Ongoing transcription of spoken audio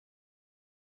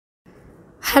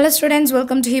Hello students,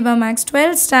 welcome to Hiba Max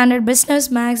 12 Standard Business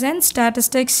Max and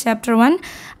Statistics Chapter 1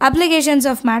 Applications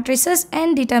of Matrices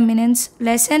and Determinants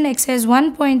Lesson Exercise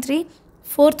 1.3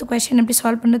 Fourth question எப்படி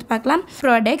solve பண்ணது பார்க்கலாம்.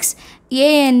 Products A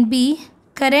and B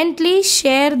currently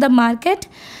share the market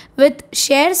with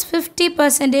shares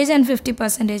 50% and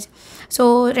 50%. So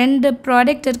ரெண்டு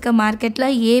product இருக்க மார்க்கெட்டில்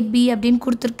AB அப்படின்னு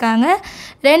கொடுத்துருக்காங்க.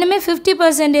 ரெண்டுமே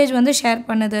 50% வந்து ஷேர்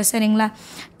பண்ணுது. சரிங்களா?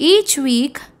 Each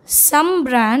week some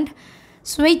brand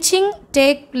switching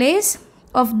take place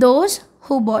of those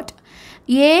who bought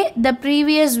A the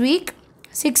previous week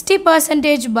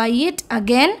 60% buy it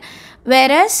again,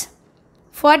 whereas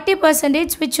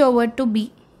 40% switch over to B.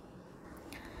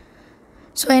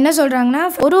 So என்ன சொல்கிறாங்கன்னா,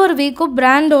 ஒரு வீக்கும்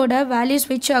பிராண்டோட வேல்யூ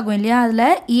ஸ்விட்ச் ஆகும் இல்லையா? அதில்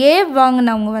ஏ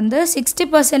வாங்கினவங்க வந்து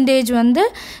 60% வந்து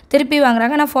திருப்பி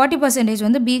வாங்குறாங்க, ஆனால் 40%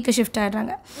 வந்து பிக்கு ஷிஃப்ட்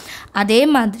ஆகிடுறாங்க. அதே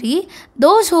மாதிரி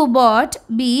those who pot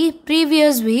B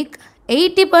previous week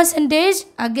 80%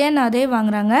 again அதே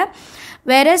வாங்குறாங்க,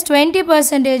 whereas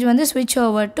 20% வந்து switch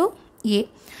over to A.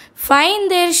 Find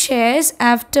their shares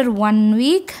after 1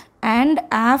 week and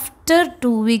after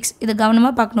 2 weeks. இது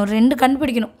கவனமாக பார்க்கணும். ரெண்டு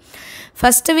கண்டுபிடிக்கணும்.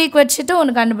 ஃபஸ்ட்டு வீக் வச்சுட்டு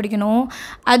ஒன்று கண்டுபிடிக்கணும்,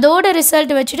 அதோட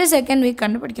ரிசல்ட் வச்சுட்டு செகண்ட் வீக்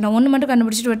கண்டுபிடிக்கணும். ஒன்று மட்டும்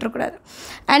கண்டுபிடிச்சிட்டு விட்டுறக்கூடாது.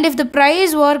 And if the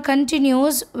price war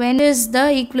continuous when is the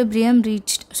equilibrium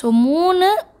reached. So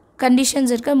 3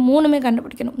 conditions இருக்குது, 3மே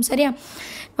கண்டுபிடிக்கணும். சரியா?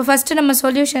 இப்போ ஃபஸ்ட்டு நம்ம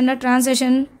சொல்யூஷனில்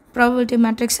ட்ரான்சாக்ஷன் ப்ராபபிலிட்டி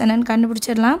மேட்ரிக்ஸ் என்னென்னு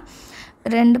கண்டுபிடிச்சிடலாம்.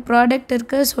 ரெண்டு ப்ராடக்ட்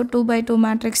இருக்குது, ஸோ 2/2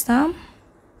 மேட்ரிக்ஸ் தான்.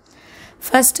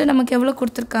 ஃபஸ்ட்டு நமக்கு எவ்வளோ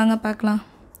கொடுத்துருக்காங்க பார்க்கலாம்.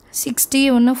 60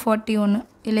 ஒன்று 40 ஒன்று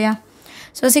இல்லையா?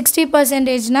 ஸோ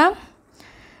 60%னா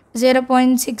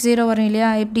 0.60 வரும் இல்லையா?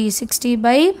 எப்படி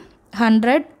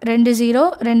 60/100 2 0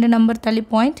 2 நம்பர் தள்ளி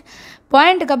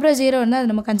பாயிண்ட்டுக்கு அப்புறம் 0 இருந்தால் அது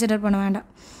நம்ம கன்சிடர் பண்ண வேண்டாம்,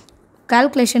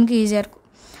 கால்குலேஷனுக்கு ஈஸியாக இருக்கும்.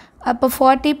 அப்போ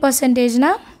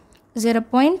 40%னா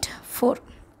 0.4.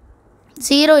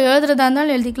 0 எழுதுறதா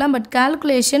இருந்தாலும் எழுதிக்கலாம், பட்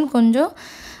கால்குலேஷன் கொஞ்சம்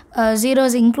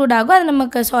ஜீரோஸ் இன்க்ளூட் ஆகும், அதை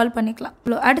நமக்கு சால்வ் பண்ணிக்கலாம்.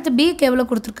 அடுத்து பிக்கு எவ்வளோ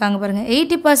கொடுத்துருக்காங்க பாருங்கள்.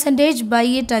 80% பை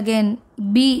இட் அகெயின்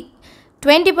பி,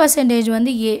 20%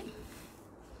 வந்து ஏ.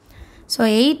 So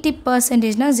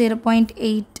 80%னா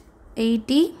 0.8,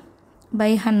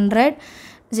 80/100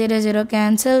 0 0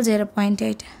 cancel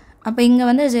 0.8. அப்போ இங்கே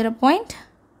வந்து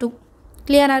 0.2.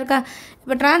 கிளியராக இருக்கா?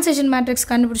 இப்போ ட்ரான்சாக்ஷன் மேட்ரிக்ஸ்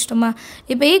கண்டுபிடிச்சிட்டோமா?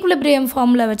 இப்போ ஈக்குலிபிரியம்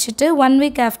ஃபார்முலா வச்சுட்டு 1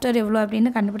 வீக் ஆஃப்டர் எவ்வளோ அப்படின்னு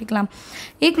கண்டுபிடிக்கலாம்.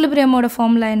 ஈக்குலிபிரியமோட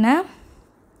ஃபார்முலா என்ன?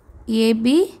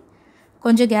 ஏபி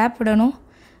கொஞ்சம் கேப் விடணும்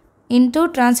into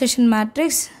transaction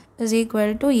matrix is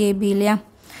equal to AB இல்லையா?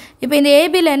 இப்போ இந்த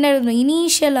ஏபியில் என்ன எழுதணும்?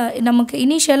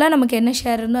 இனிஷியலாக நமக்கு என்ன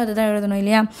ஷேர் இருந்தோ அதுதான் எழுதணும்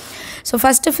இல்லையா? ஸோ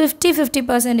ஃபஸ்ட்டு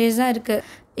 50% தான் இருக்குது.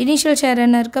 இனிஷியல் ஷேர்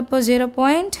என்ன இருக்குது? அப்போ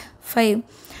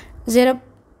 0.5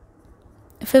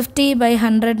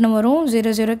 50/100ன்னு வரும்.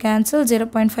 0 0 கேன்சல்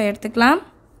 0.5 எடுத்துக்கலாம்.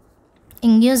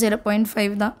 இங்கேயும்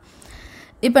 0.5 தான்.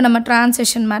 இப்போ நம்ம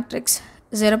ட்ரான்சாக்ஷன் மேட்ரிக்ஸ்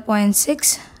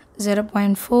 0.6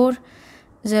 0.4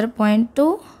 0.2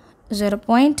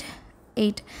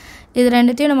 0.8 இது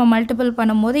ரெண்டுத்தையும் நம்ம மல்டிபிள்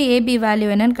பண்ணும்போது ஏபி வேல்யூ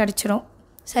என்னன்னு கிடச்சிரும்.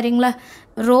 சரிங்களா?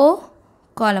 ரோ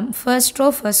காலம், first row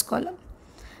first column.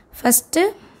 First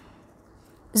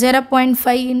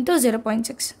 0.5 into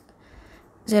 0.6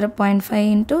 0.5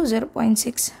 into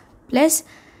 0.6 plus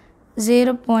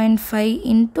 0.5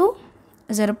 into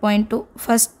 0.2.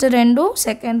 first ரெண்டு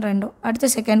செகண்ட் ரெண்டு. அடுத்த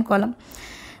second column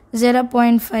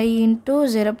 0.5 into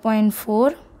 0.4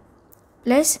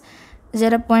 plus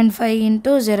 0.5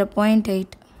 into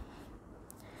 0.8.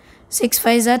 6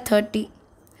 5s are 30.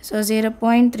 So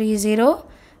 0.30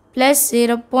 plus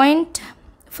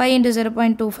 0.5 into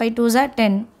 0.2. 5 2s are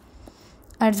 10.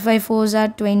 அடுத்த 5 4s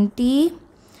are 20.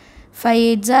 5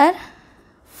 8s are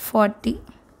 40.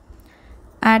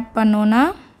 Add பண்ணோன்னா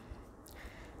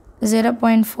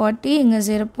 0.40 இங்கே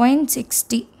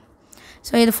 0.60.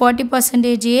 ஸோ இது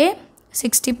 40% ஏ,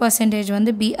 60%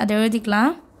 வந்து பி, அதை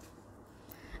எழுதிக்கலாம்.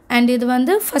 அண்ட் இது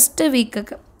வந்து ஃபஸ்ட்டு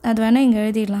வீக்குக்கு, அது வேணால் இங்கே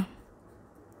எழுதிடலாம்.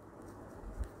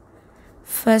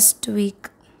 First week.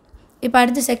 இப்போ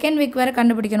அடுத்து செகண்ட் வீக் வேறு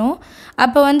கண்டுபிடிக்கணும்.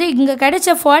 அப்போ வந்து இங்கே கிடைச்ச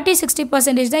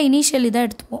 40-60% தான் இனிஷியல் இதாக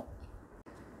எடுத்துப்போம்.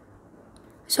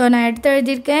 ஸோ நான் எடுத்து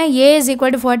எழுதியிருக்கேன். ஏ is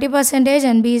equal to 40%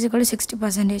 and B is equal to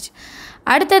 60%.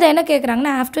 அடுத்தது என்ன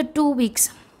கேட்குறாங்கன்னா, ஆஃப்டர் 2 வீக்ஸ்.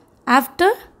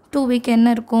 ஆஃப்டர் 2 வீக் என்ன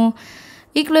இருக்கும்?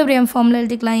 ஈக்குலிபிரியம் ஃபார்மில்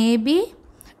எழுதிக்கலாம். AB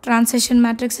transaction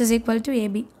matrix is equal to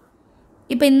AB.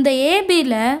 இப்போ இந்த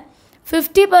ஏபியில்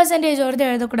 50% வருது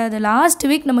எழுதக்கூடாது. லாஸ்ட்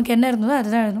வீக் நமக்கு என்ன இருந்ததோ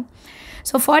அதுதான் எழுதணும்.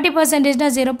 So 40%னா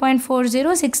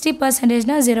 0.40,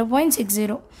 60%னா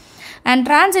 0.60. And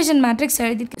transaction matrix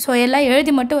எழுதிருக்கேன். So எல்லாம்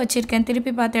எழுதி மட்டும் வச்சுருக்கேன்,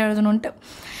 திருப்பி பார்த்து எழுதணுன்ட்டு.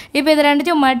 இப்போ இது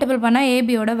ரெண்டுத்தையும் மல்டிபிள் பண்ணால்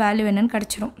ஏபியோட வேல்யூ என்னன்னு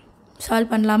கிடச்சிரும்.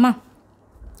 சால்வ் பண்ணலாமா?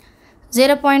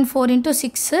 0.4 into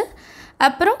 6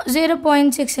 அப்புறம்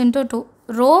 0.6 into 2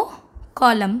 ரோ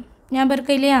காலம் ஞாபகம்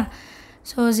இருக்கு இல்லையா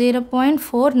ஸோ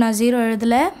 0.4 நான் 0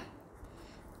 எழுதலை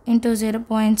into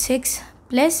 0.6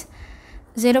 plus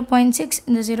 0.6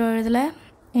 இந்த 0 எழுதலை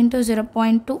into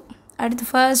 0.2 அடுத்து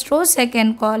first row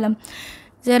second column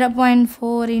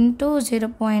 0.4 into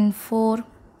 0.4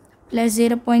 plus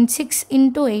 0.6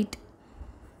 into 8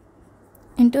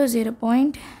 into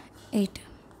 0.8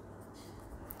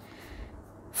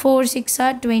 4 6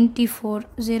 are 24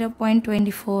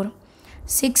 0.24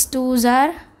 6 2s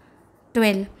are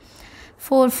 12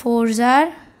 4 4s are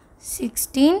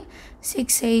 16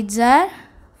 6 8s are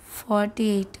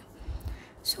 48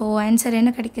 so answer என்ன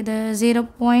கிடைக்குது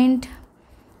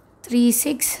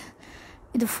 0.36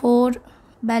 இது 4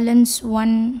 balance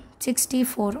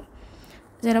 164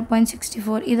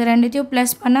 0.64 இது ரெண்டுத்தையும்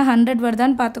ப்ளஸ் பண்ணால் 100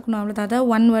 வருதான்னு பார்த்துக்கணும் அவ்வளோதான் அதாவது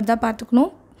 1 வருதா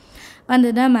பார்த்துக்கணும்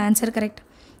வந்தது தான் நம்ம ஆன்சர் கரெக்ட்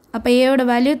அப்போ ஏயோட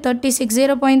வேல்யூ 36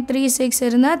 0.36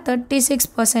 இருந்தால்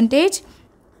 36%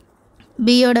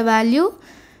 பியோட வேல்யூ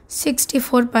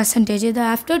 64% இது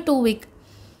ஆஃப்டர் 2 week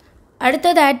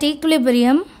அடுத்தது அட்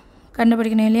ஈக்குலிபிரியம்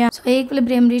கண்டுபிடிக்கணும் இல்லையா ஸோ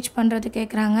ஈக்குலிபிரியம் ரீச் பண்ணுறது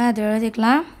கேட்குறாங்க அது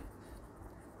எழுதிக்கலாம்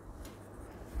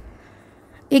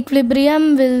equilibrium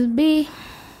will be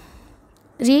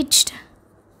reached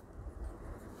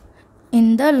in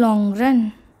the long run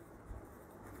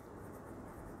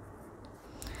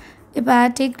இப்போ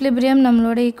at equilibrium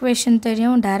நம்மளோட ஈக்குவேஷன்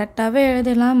தெரியும் டைரெக்டாகவே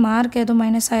எழுதலாம் மார்க் எதுவும்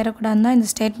மைனஸ் ஆகிடக்கூடாதுன்னு தான் இந்த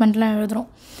ஸ்டேட்மெண்ட்லாம் எழுதுகிறோம்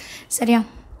சரியா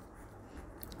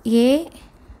A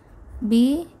B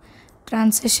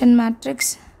transition matrix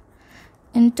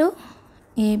into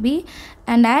AB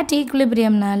and at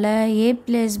equilibriumனால A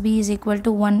plus B is equal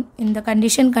to 1 இந்த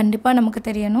கண்டிஷன் கண்டிப்பாக நமக்கு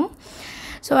தெரியணும்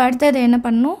ஸோ அடுத்தது என்ன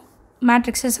பண்ணணும்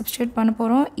மேட்ரிக்ஸை சப்ஸ்டியூட் பண்ண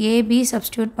போகிறோம் ஏபி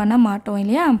சப்ஸ்டியூட் பண்ண மாட்டோம்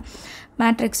இல்லையா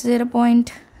matrix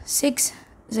 0.6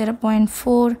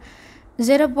 0.4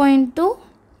 0.2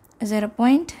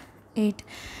 0.8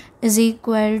 is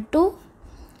equal to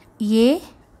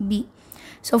AB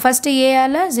so first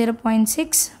ஏஆல்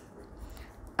 0.6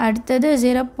 அடுத்தது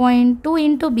 0.2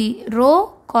 into B ரோ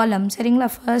காலம் சரிங்களா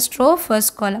ஃபர்ஸ்ட் ரோ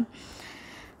ஃபர்ஸ்ட் காலம்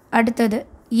அடுத்தது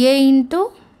A into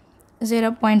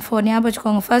 0.4 ஞாபகம்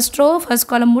வச்சுக்கோங்க ஃபர்ஸ்ட் ரோ ஃபர்ஸ்ட்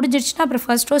காலம் முடிஞ்சிடுச்சுன்னா அப்புறம்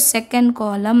first row second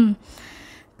column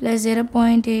plus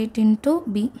 0.8 into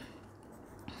B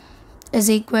is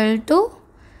equal to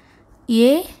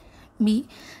AB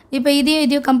இப்போ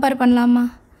இதையும் compare பண்ணலாமா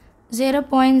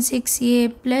 0.6A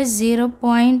plus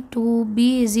 0.2B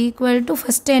is equal to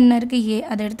first என்ன இருக்குது A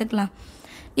அதை எடுத்துக்கலாம்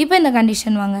இப்போ இந்த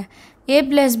கண்டிஷன் வாங்க A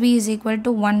plus B is equal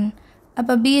to 1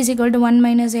 அப்போ B is equal to 1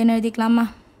 minus A எழுதிக்கலாமா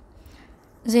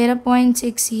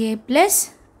 0.6A plus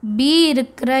B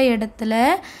இருக்கிற இடத்துல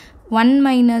 1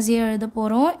 minus A எழுத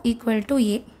போகிறோம் equal to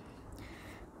A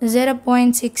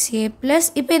 0.6A plus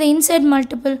இப்போ இது inside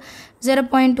multiple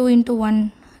 0.2 into 1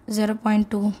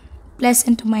 0.2 plus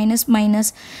into minus minus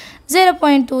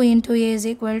 0.2 into A is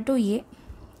equal to A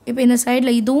இப்போ இந்த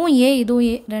சைடில் இதுவும் A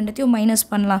ரெண்டுத்தையும் மைனஸ்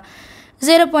பண்ணலாம்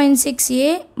 0.6A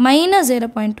minus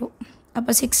 0.2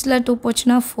 அப்போ 6ல் 2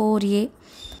 போச்சுன்னா 4A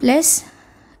plus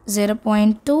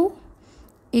 0.2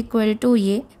 equal to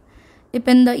A இப்போ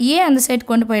இந்த A அந்த சைடு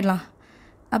கொண்டு போயிடலாம்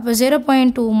அப்போ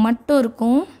 0.2 மட்டும்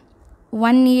இருக்கும்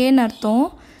 1Aன்னு அர்த்தம்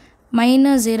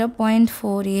மைனஸ்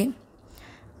 0.4A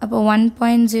அப்போ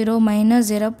 1.0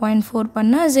 மைனஸ் 0.4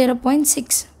 பண்ணால்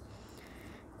 0.6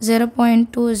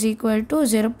 0.2 is equal to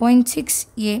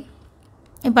 0.6A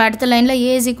இப்போ அடுத்த லைனில்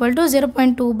A is equal to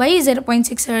 0.2 by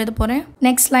 0.6 எழுத போகிறேன்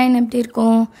நெக்ஸ்ட் லைன் எப்படி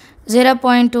இருக்கும்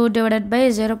 0.2 divided by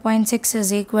 0.6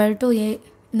 is equal to A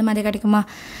இந்த மாதிரி கிடைக்குமா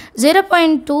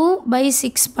 0.2 by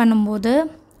 6 பண்ணும்போது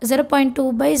 0.2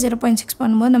 by 0.6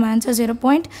 பண்ணும்போது நம்ம ஆன்சர்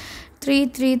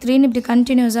 0.333ன்னு இப்படி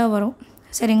கண்டினியூஸாக வரும்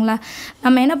சரிங்களா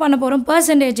நம்ம என்ன பண்ண போகிறோம்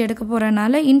பர்சன்டேஜ் எடுக்க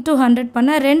போகிறனால இன்டூ 100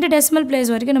 பண்ணால் 2 டெசிமல்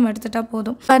பிளேஸ் வரைக்கும் நம்ம எடுத்துகிட்டா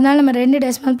போதும் அதனால் நம்ம 2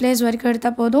 டெசிமல் பிளேஸ் வரைக்கும்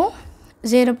எடுத்தால் போதும்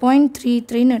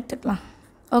 0.33ன்னு எடுத்துக்கலாம்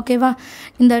ஓகேவா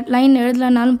இந்த லைன்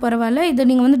எழுதலனாலும் பரவாயில்ல இது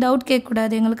நீங்கள் வந்து டவுட்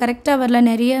கேட்கக்கூடாது எங்களுக்கு கரெக்டாக வரல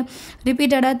நிறைய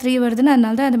ரிப்பீட்டடாக 3 வருதுன்னு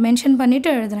அதனால தான் அதை மென்ஷன் பண்ணிவிட்டு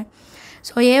எழுதுகிறேன்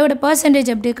ஸோ ஏவோட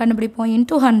பர்சன்டேஜ் எப்படி கண்டுபிடிப்போம்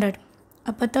இன்டூ 100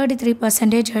 அப்போ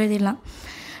 33% எழுதிடலாம்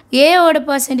ஏவோட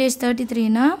பர்சன்டேஜ்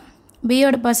 33னா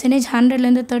பியோட பர்சன்டேஜ்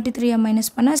 100லேருந்து 33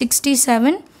 மைனஸ் பண்ணால்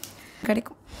 67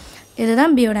 கிடைக்கும்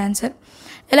இதுதான் பியோட ஆன்சர்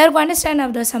எல்லாருக்கும் understand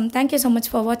of the some thank you so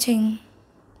much for வாட்சிங்